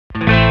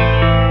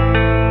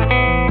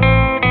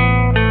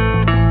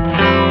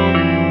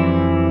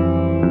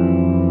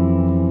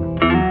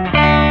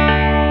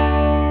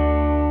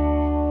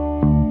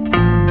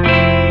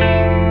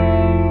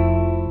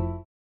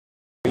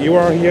You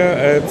are here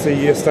at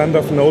the stand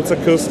of Knowles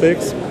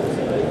Acoustics.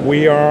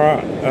 We are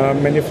a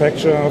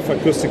manufacturer of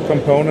acoustic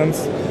components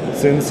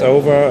since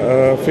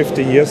over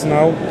 50 years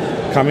now,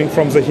 coming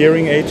from the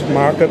hearing aid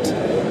market,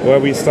 where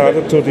we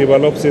started to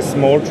develop these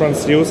small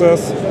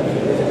transducers,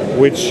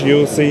 which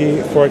you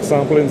see, for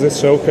example, in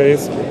this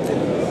showcase,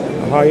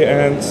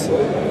 high-end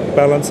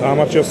balanced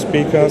armature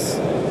speakers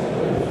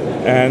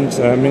and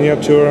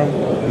miniature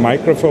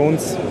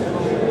microphones,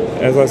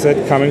 as I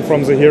said, coming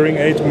from the hearing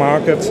aid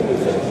market,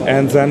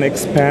 and then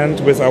expand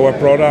with our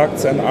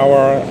products and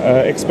our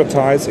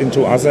expertise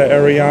into other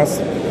areas.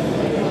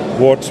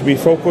 What we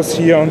focus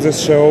here on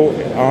this show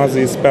are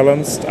these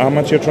balanced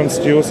armature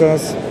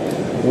transducers,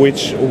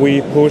 which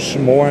we push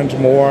more and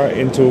more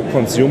into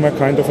consumer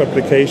kind of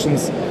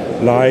applications,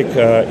 like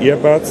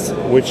earbuds,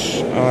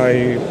 which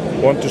I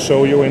want to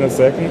show you in a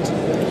second.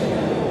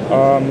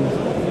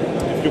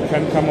 If you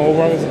can come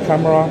over with the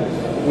camera,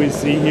 we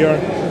see here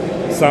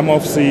some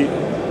of the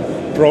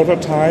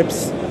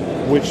prototypes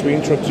which we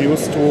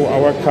introduce to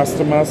our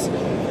customers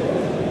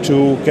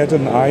to get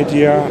an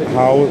idea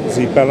how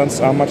the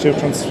balanced armature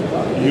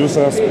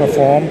transducers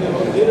perform.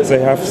 They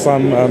have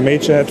some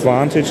major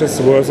advantages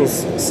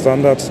versus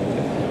standard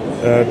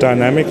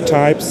dynamic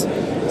types.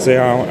 They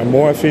are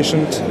more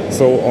efficient,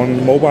 so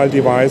on mobile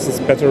devices,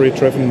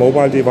 battery-driven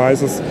mobile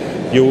devices,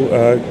 you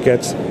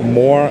get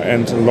more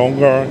and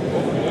longer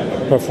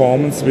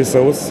performance with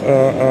those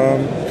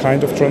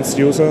kind of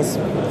transducers.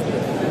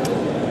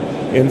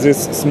 In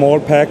this small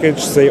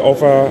package, they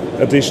offer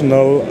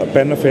additional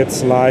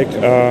benefits like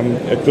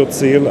a good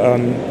seal,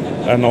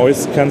 a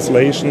noise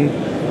cancellation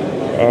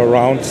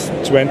around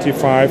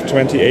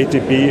 25-28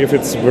 dB if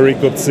it's very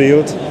good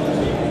sealed,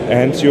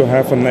 and you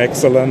have an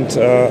excellent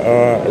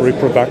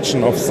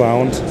reproduction of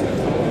sound,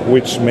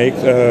 which make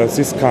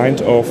this kind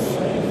of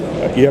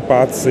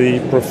earbuds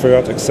the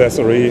preferred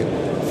accessory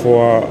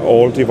for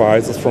all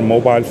devices, from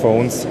mobile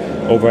phones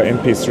over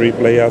MP3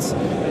 players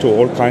to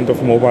all kind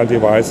of mobile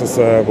devices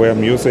where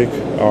music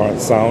or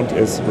sound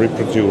is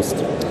reproduced.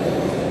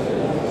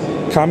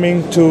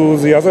 Coming to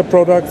the other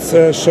products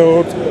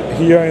showed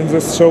here in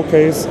this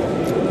showcase,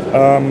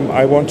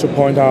 I want to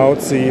point out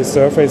the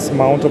surface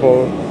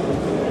mountable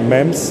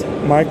MEMS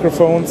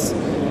microphones.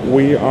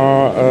 We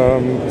are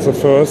the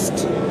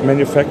first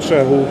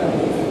manufacturer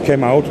who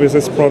came out with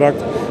this product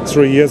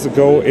 3 years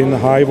ago in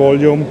high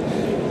volume,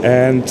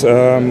 and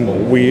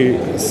we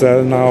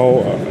sell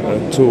now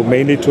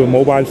mainly to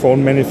mobile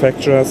phone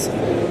manufacturers.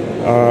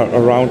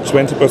 Around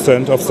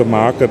 20% of the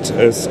market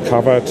is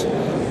covered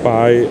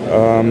by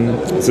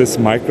this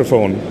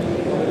microphone.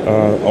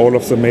 All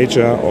of the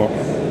major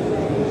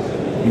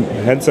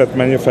handset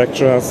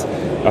manufacturers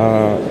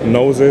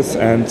know this,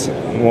 and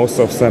most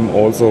of them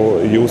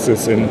also use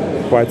this in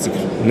quite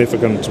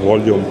significant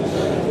volume.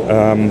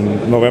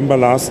 November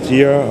last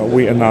year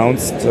we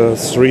announced the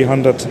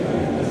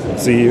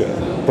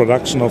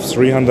production of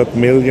 300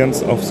 million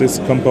of this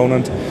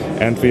component,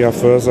 and we are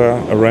further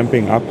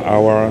ramping up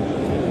our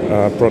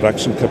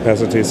production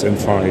capacities in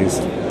Far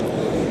East.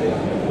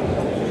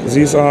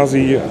 These are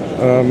the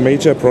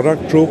major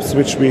product groups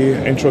which we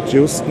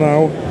introduced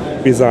now.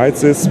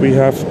 Besides this, we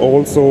have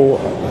also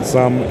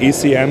some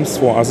ECMs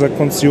for other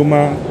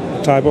consumer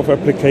type of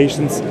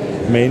applications,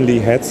 mainly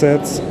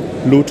headsets,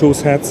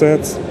 Bluetooth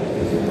headsets,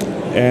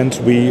 and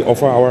we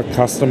offer our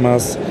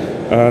customers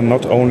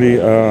not only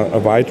a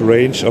wide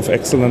range of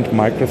excellent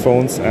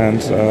microphones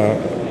and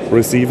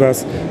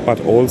receivers,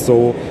 but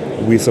also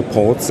we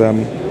support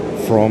them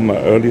from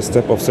early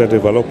step of their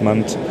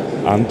development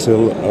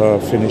until a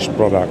finished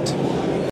product.